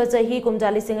chaliba chahi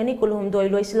kumjali singani kulhumdoi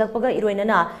loisilakpaga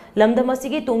iroinana lamdam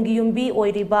asigi tungi yumbi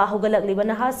oiriba hogalakliba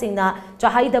naha singna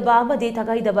chahaidaba amadi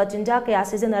thagaidaba chinja kaya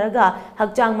sijanaraga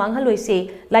hakchang manghalloise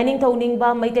laining thoningba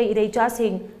maitei ireicha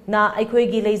sing na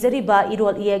aikhoigi leizariba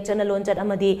irol iek chanalonjat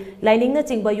amadi laining na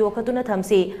chingba yokhatuna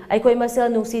thamsi aikoi masel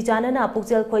nungsi chanana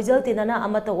pukjel khoijal tinana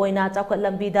amata oina chakhat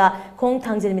lambida khong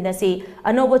thangjin minasi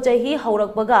anobo chahi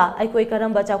haurakbaga aikoi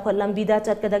karamba chakhat lambida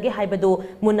chatkadagi haibadu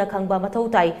munna khangba mathau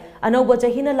tai anobo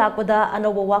chahina lakpada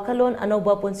anobo wakalon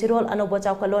anobo punsirol anobo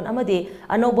chakhalon amadi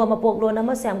anobo mapoklon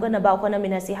ama samgana ba khona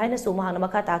minasi haina sumahana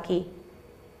makha taki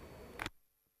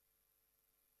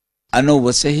anobo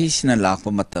chahi sina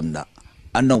lakpa matamda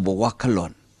anobo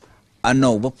wakalon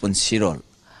anobo punsirol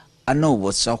anobo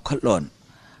chakhalon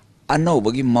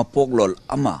anobogi mapoklol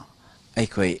ama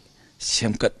aikoi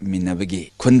semkat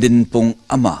minabagi khundin pung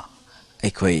ama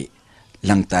aikoi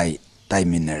langtai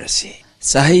taiminarasi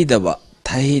sahidaba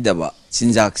thahidaba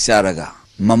chinjak charaga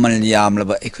mamal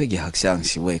yamlaba aikoi gi haksang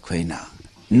si wai khoina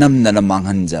namnana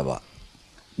manghanjaba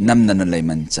namnana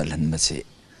leiman chalhanbase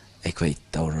aikoi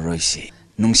tawroisi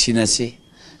nungsinasi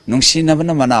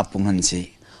nungsinabana mana punghansi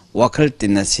wakhal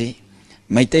tinasi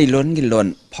maitai lon gi lon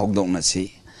phawdoknasi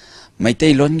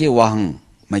maitai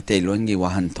lon gi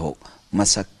wahan thok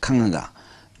masak khangaga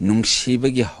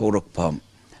nungsibagi haurakpham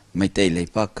maitai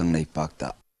leipak kanglaipak ta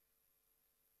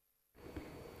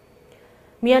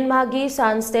Myanmar gi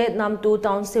San State Namtu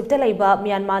Township te leiba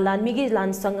Myanmar Lanmi gi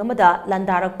lansang amada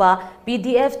landarakpa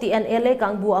PDF TNLA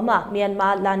kangbu ama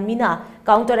Myanmar Lanmina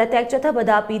counter attack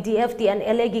chathabada PDF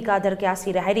TNLA gi kadar kya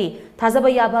sire hairi thazaba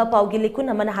yaba paugi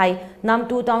likun amana hai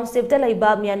Namtu Township te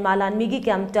leiba Myanmar Lanmi gi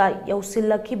camta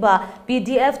yausilakhiba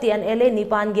PDF TNLA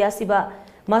nipan gi asiba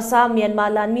masa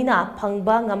Myanmar Lanmina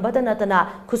phangba ngambada natana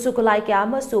khusukulai kya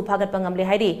ama su phagat pangamle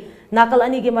hairi nakal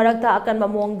ani gi marakta akan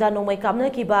mamongda nomai kamna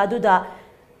ki ba duda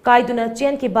kaiduna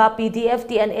chen ki ba PDF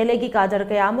TNLA gi kadar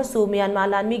kaya amasu Myanmar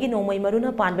Lanmi gi nomai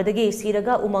maruna panbadagi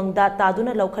siraga umangda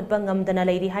taduna laukhatba ngamdana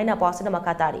leiri haina pasana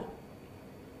makatari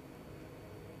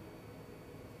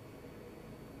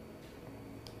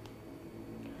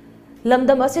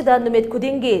lamdam asida numit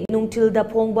khudingi nungthilda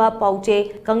phongba pauche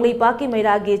kangleipa ki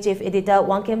mairagi chief editor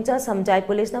wangkhemcha samjai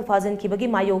police na fazan kibagi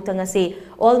mayok tangase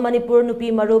all manipur nupi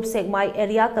marup segmai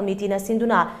area committee na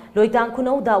sinduna loitang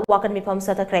khunau da wakan mifam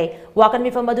satakre wakan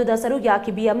mifam adu da saru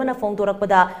yakibi amana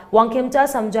phongdorakpada wangkhemcha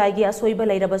samjai gi asoiba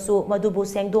leirabasu madubu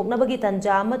sengdoknabagi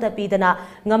tanja amada pidana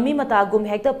ngammi mata gum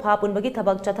hekta phapunbagi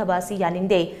thabak chathaba si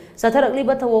yaningde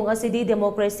satharakliba thawong asidi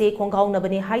democracy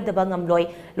khongkhaunabani haidaba ngamloi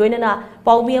loinana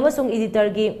paumi amasung editor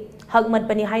gi hagmat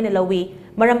pani haina lawi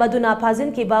maram aduna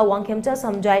phajin ki ba wangkhemcha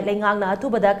samjai lengangna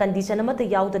atubada condition amata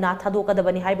yaudana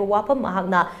thadokadabani haiba wafam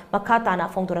mahakna makha tana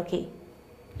phongdorakhi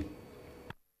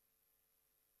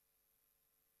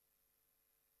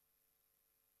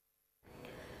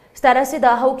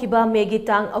Starasida haukiba megi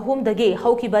tang ahumdagi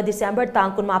haukiba December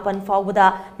tang kunmapan fawda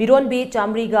mironbi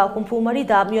chamriga humphumari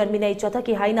da mion minai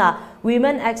chothaki haina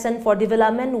Women Action for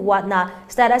Development watna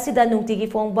Starasida nungtigi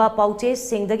fongba pauche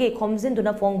singdagi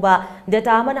khomjinduna fongba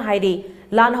data man hairi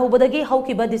lan hobadagi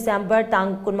haukiba December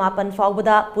tang kunmapan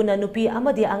fawda puna nupi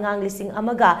amadi angang lising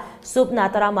amaga supna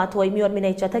taramathoi mion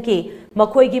minai chothaki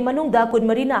makhoigi manungda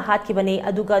kunmarina hatkibani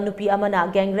aduga nupi amana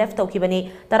gang rape tawkibani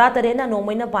taratarena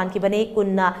nomoina pankibani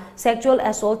kunna sexual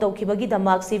assault tawkibagi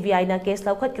damak CBI na case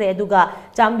laukhatkre aduga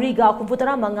chamriga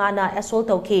khumphutara mangana assault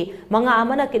tawki manga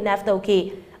amana kidnap tawki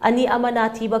ani amana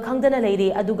thiba khangdana leiri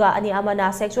aduga ani amana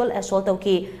sexual assault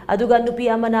tawki aduga nupi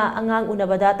amana angang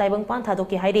unabada taibang pan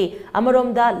thadoki hairi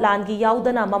amaromda langi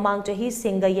yaudana mamang chahi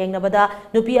singa yengnabada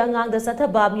nupi angang da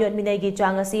sathaba miot minai gi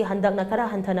changasi handakna khara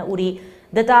hanthana uri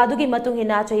data adugi matung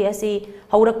hina chahi asi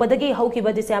haurakpadagi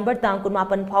haukiba December tang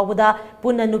kunmapan phawda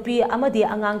punna nupi amadi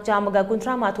angang chamaga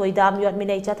kunthra mathoi da miot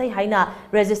minai chathai haina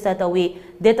register tawi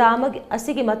data amag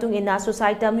asigi matung ina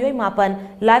society mioi mapan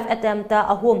live attempt ta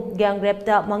ahum gang rape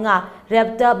ta manga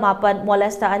rape ta mapan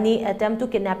molest ani attempt to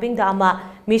kidnapping da ama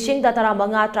missing da tara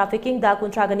manga trafficking da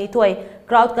kunthra gani toy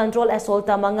crowd control assault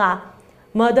ta manga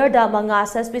murder da manga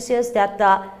suspicious death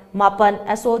ta mapan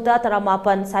assault da tara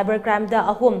mapan cybercrime da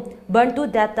ahum burn to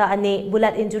death ta ani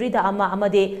bullet injury da ama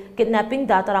amade kidnapping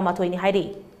da tara mathoi ni hairi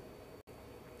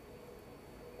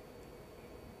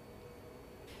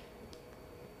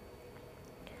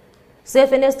Chief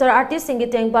Minister Artist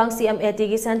Singi Tengbang CMAT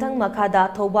gi Santang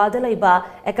Makhada Thobal da laiba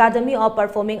Academy of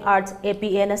Performing Arts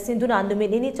APA na sinduna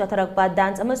numit ini chatharakpa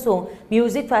dance amasung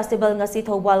music festival ngasi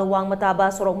Thobal wang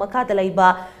mataba sorok makhada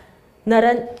laiba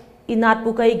Naran Inat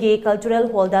Pukai gi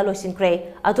Cultural Hall da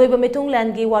loisinkre atoiba mitung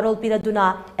land gi warol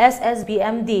piraduna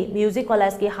SSBMD Music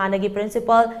College gi hanagi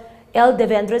principal L.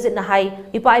 Devendrazit Nahai,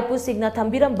 Ipaipu Signa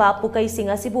Tambiram Ba Pukai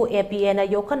Singa Sibu APA na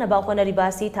Yokanaba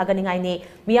Honaribasi Taganingaini,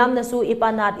 Miam Nasu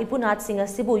Ipanat Ipunat Singa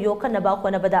Sibu Yokanaba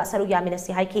Honabada Saruyamina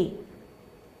Sihaiki.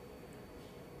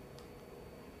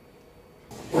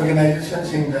 Organization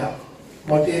Singa,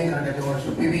 Motin and the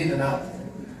Worship Pivina,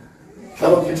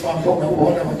 Sabaki Pampo,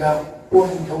 Honamada, Pun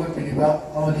Towe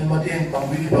Piliba, Amadi Motin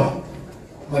Pambiliba,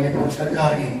 Manipur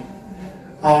Sakari,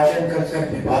 Art and Culture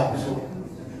Pipasu,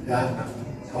 Yana.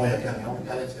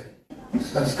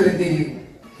 संस्कृति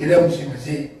Hiram Singh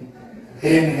ji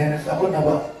हेन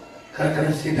साबनबा खर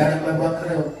सिधारबा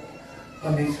खर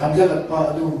अनि समझलपा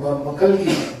मकल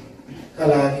की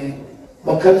कला की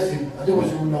मकल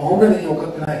सिंह नहोमन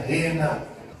योगतना हेना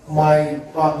माई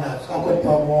पाना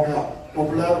सागतपा मोरा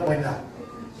पॉपुलर बना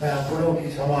पुरो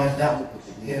की समाज दा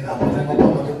हेना पदनबा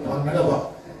मदु फंगनबा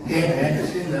हेन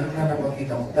सिनरनबा की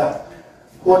दमता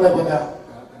कोनबदा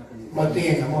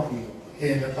मतेन अमा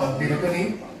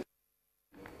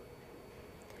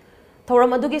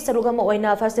Thoram adugi sarugama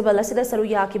oina festival asida saru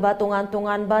yakiba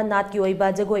tongan ba nat ki oiba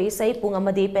jagoi isai pung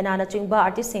amadi penana chingba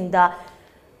artist singda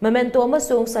memento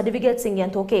amasung certificate sing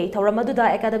yantoke thoram aduda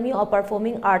Academy of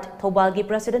Performing Art Thobal gi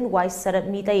President Vice Sarat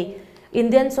Mitai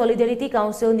Indian Solidarity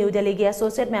Council New Delhi gi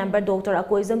Associate Member Dr.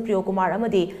 Akoizam Priyokumar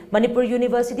amadi Manipur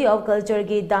University of Culture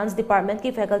gi Dance Department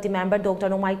ki Faculty Member Dr.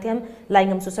 Nomaithem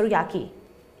Laingam su saru yaki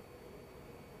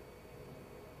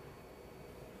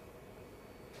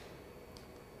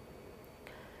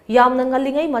Yamna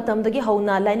ngalingai matamdagi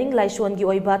hauna lining laishon gi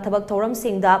oiba thabak thoram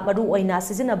singda maru oina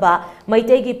sizinaba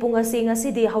maitei gi punga singa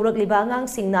sidi haurakliba ngang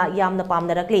singna yamna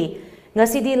pamnarakli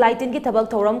ngasidi lighting gi thabak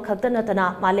thoram khakta natana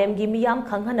malem gi miyam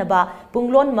khanghanaba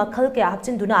punglon makhal ke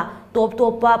hapchinduna top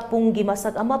pa pungi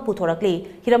masak ama puthorakli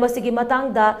hiramasi gi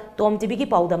matangda TOMTV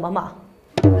gi paudam ama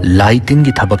Lighting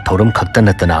gi thabak thoram khakta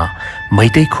natana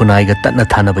maitai khunai ga tatna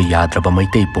thanaba yadraba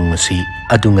maitai pungasi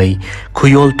adungai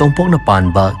khuyol tongpokna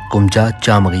panba kumja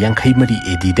chamaga yankhai mari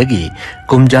edi dagi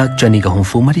kumja chaniga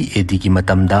humfu mari edi gi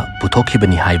matamda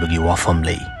puthokhibani haibagi wafam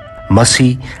lei masi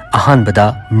ahanbada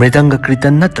mridanga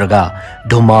kritan natraga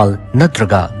dhomal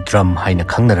natraga drum haina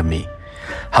khangnarami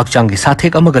hakchangi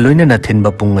sathek amaga loina na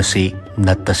thinba pungasi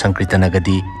natta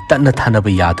sankritanagadi tatna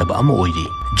thanaba yadaba ama oiri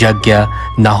Jagya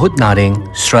Nahut Nareng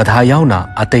Shraddha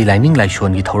Yauna Atai Lining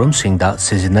Laishon gi thoram singda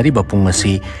seasonary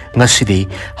bapungasi ngasidi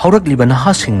haurakliba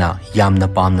naha singna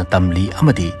yamna pamna tamli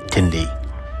amadi thinli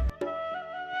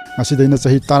ngasidi na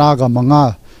chahi taraga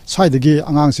manga saidagi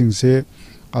angang singse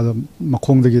adum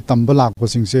makhongdagi tamba lakpa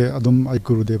singse adum ai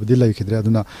gurudev di laikhidre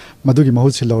aduna madugi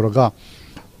mahut silauraga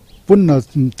punna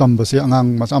tambase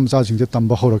angang macha singse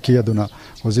tamba horaki aduna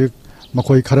hojik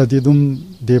Makoi kharadi dum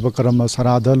deva karama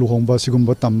sarada luhongba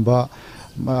sigumba tamba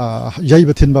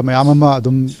yaiba thinba mayamama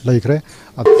dum laikre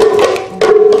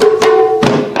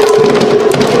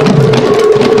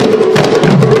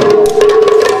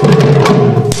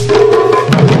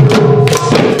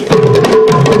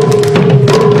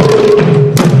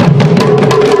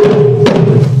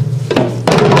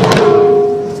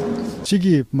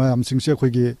sigi mayam singse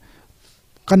khoigi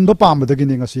kanba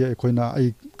pambadagini ngasi akoina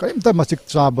ai karimta masik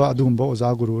chaba adumba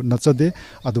oza guru nachade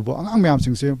adubo angang mayam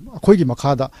singse akoigi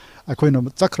makhada akoina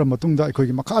chakra matungda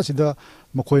akoigi makhasida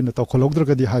makoina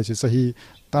tawkhologdragadi haise sahi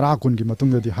tara kun gi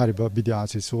matungda di hariba vidya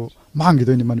ase so mangi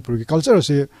doini Manipur gi culture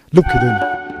ase lupki doini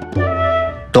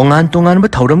tongan ba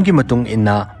thauram gi matung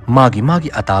inna magi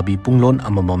atabi punglon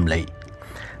amamam lei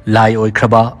lai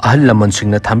oikraba ahal lamon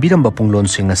singna thambiramba punglon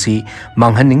singasi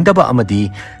manghaningdaba amadi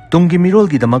Tungi mirol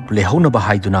gi damak lehauna ba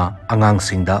haiduna angang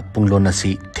singda punglon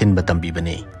asi thinba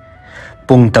tambibani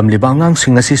pung tamliba angang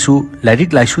singasi su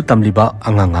lairik laisu tamliba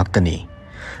angang aktani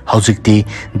haujikti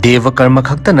deva karma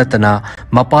khakta natana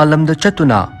mapalamda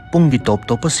chatuna pungi top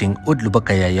sing udluba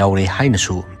kaya yaure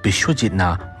hainasu Bishwajitna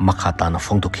makhatana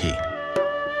phongdokhi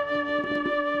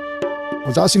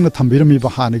oja singna thambirami ba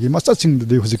hanagi macha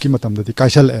singdudi hujiki matamdadi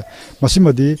kaisal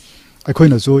masimadi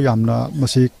aikoina su yamna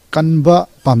masi kanba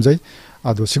pamjai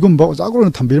ado sigumba ojagro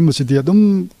na thambir musidi adum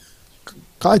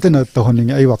kaitana tohoning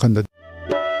ai wakhanda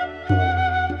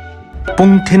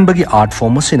pung thinbagi art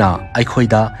form asina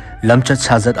aikhoida lamchat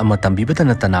sajat ama tambibata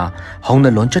natana hauna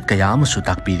lonchat kaya amasu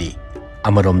takpiri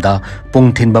amaromda pung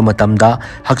thinba matamda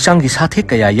hakchang gi sathe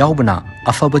kaya yaubana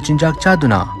afaba chinjak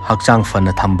chaduna hakchang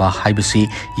fana thamba haibasi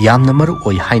yamna maru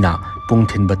oi haina pung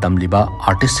thinba tamliba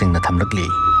artist singna thamlakli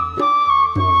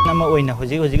nama oina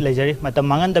hojik lejari matam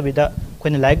mangan dabida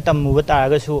khoina laik tamuba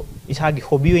taraga su isagi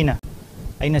hobby oina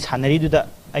aina sanari duda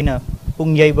aina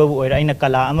pung yaiba oira aina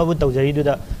kala amabu tawjari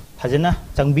duda phajana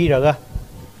changbiraga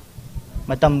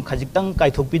matam khajitang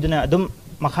kaithokpiduna adum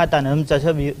makha tanam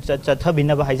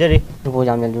chathabina ba haijari rubo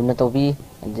jamna luna tobi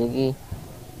adegi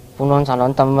pungnon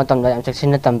salon tam matam da yam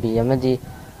chaksinna tambi amadi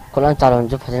kolan salon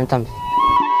ju phajana tambi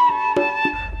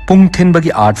pung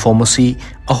thinbagi art form asi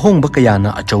ahongba kayana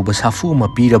achauba safu ma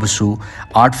pirabasu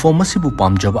art form asi bu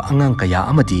pamjaba angang kaya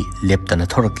amadi leptana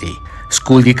thorakli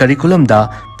school gi curriculum da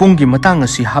pung gi matang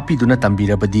asi hapiduna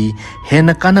tambirabadi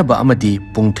hena kanaba amadi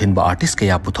pung thinba artist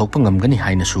kaya puthokpa ngamgani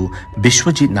hainasu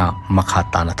Biswajit na makha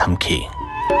tana thamki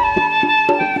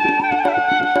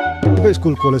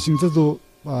school college do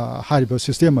hariba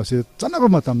system ase chanaba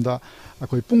matamda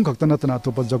akoi pung khakta natana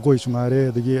topa jagoi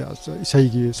sungare dagi isai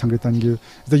gi sangitan gi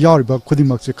da yariba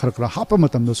khudimak se khara hapa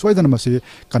matamda soidana masi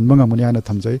kanbanga mani ana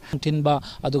thamjai thinba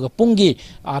aduga pungi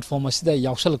art form asida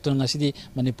yawsalaktu ngasidi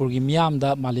manipur gi miam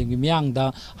da maling gi miang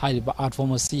da hariba art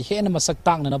form asi hena masak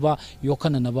tangna ba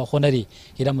yokhana na ba honari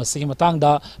hiram asigi matang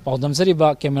da paudam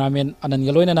sariba cameraman anan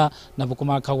galoina na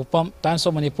nabukumar khagupam Times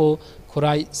of Manipur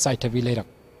khurai saithabi leirak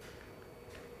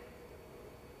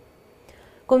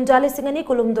Kumjali singani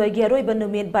kulumdoi gi aroiba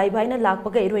numit bai bai na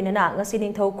lakpaga iroinana ngasi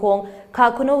ningthau khong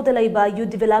kha khunou da leiba Youth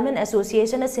Development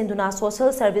Association na sinduna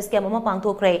social service camp ama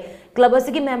pangthokre club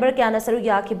asigi member kya na saru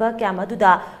yakhiba camp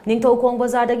aduda ningthau khong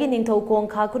bazar dagi ningthau khong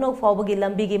kha khunou fawbagi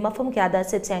lambi gi mafam kya da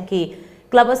sitchangki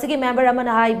club asigi member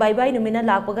amana hai bai bai numina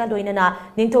lakpaga loinana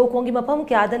ningthau khong gi mafam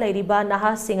kya da leiriba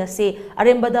naha singasi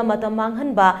arembada matam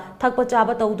manghanba thakpa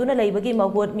chaba tawduna leibagi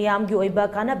mahut miyam gi oiba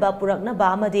kana ba purakna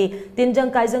ba amadi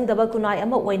tinjang kaijang daba kunai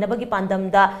ama oinabagi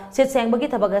pandamda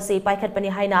sitsengbagi thabag ase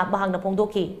paikhatpani haina mahangna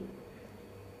phongdoki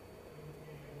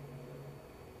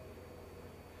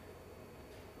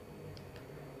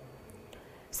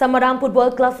Samaram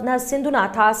Football Club na Sinduna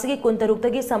Thasigi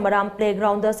Kuntaruktagi Samaram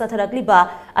Playground da Satharakliba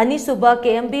Anisuba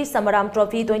KMB Samaram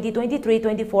Trophy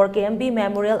 2023-24 KMB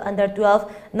Memorial Under 12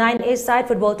 9A Side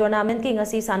Football Tournament ki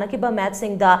ngasi sanakiba match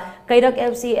singda Kairak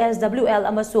FC SWL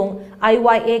amasung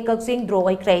IYA Kaksing draw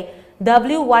aikre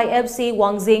WYFC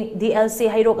Wangjing DLC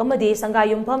Hairok amadi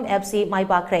Sangayumpam FC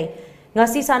Maipakre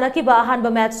ngasi sanakiba ahanba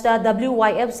match da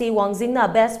WYFC Wangjing na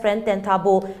best friend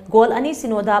Tentabo goal ani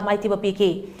sinoda maitiba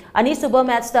piki ani suba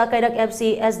match da Kairak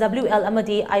FC SWL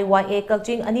amadi IYA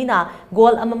Kakching anina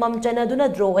goal amamam chanaduna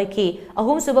draw aiki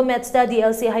ahum suba match da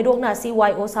DLC Hairokna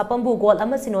CYO Sapambu goal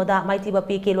amasinoda maitiba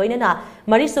piki loinana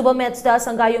mari suba match da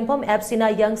Sangayumpam FC na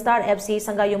Youngstar FC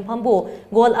Sangayumpambu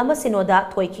goal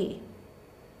amasinoda thoiki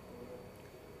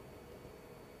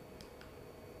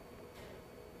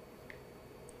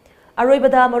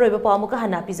Aroibada maroiba pamuka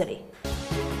hana pizari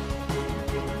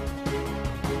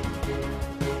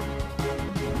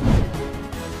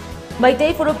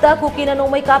Maitei Furupta Kukina no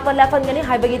may kapa lafan ngani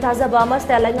haibagi thazaba ama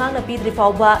stelangang na pidri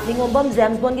fawba ningombam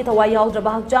James Bond gi thawai yaudra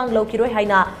bahakjang lokiroi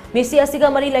haina misi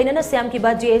asiga mari laina na Siam ki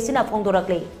ba JAC na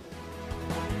phongdorakle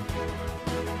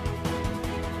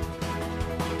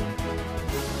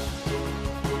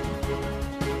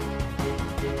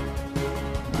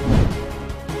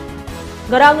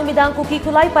Garang numidang kuki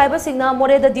kulai paiba singna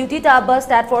more da duty ta bus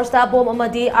stat force ta bom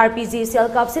amadi RPG cell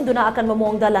kapsin duna akan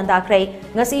mamong da landakre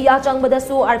ngasi ya changbada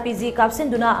su RPG kapsin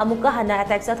duna amuka hana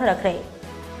attack sa tharakre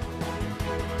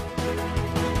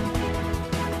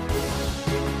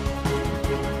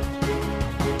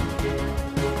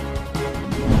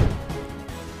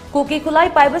Kuki kulai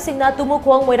paiba singna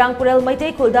tumukhong moirang purel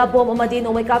maitei khulda bom amadi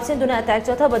nomai kapsin duna attack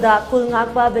chathabada khul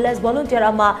ngakpa village volunteer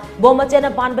ama bom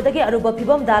achena panbadagi aruba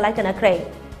phibam da laikana kre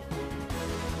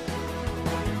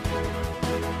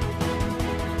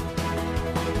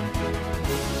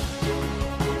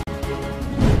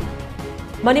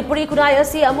Manipuri kunai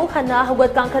asi amuk hana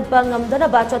hagat kangkhatpa ngamdana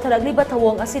ba chatharagli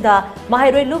thawong asida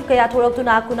mahairoi lup kaya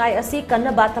thoraktuna kunai asi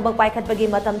kanna ba thabak paikhatpagi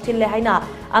matam thille haina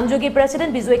amjogi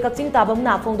president Bijoi Kakching tabam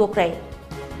na phongdokre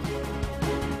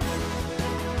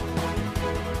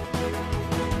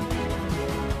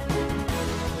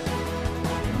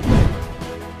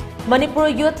Manipur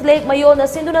Youth Lake Mayo na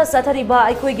sinduna sathariba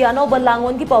aikhoigi anoba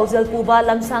langon gi paujal puba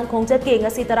lamsang khongchat ke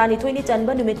ngasi tarani thoini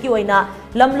chanba numit ki oina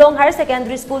Lamlong Higher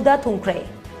Secondary School da thungkre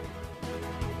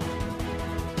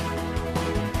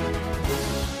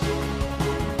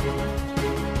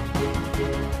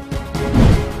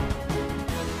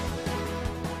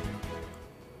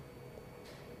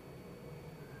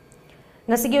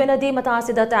Ngasigi oina di mata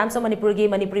asida Times of Manipur gi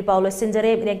Manipuri Paulo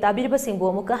Sinjare binek tabirba singbo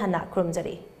amuka hana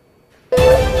khurumjari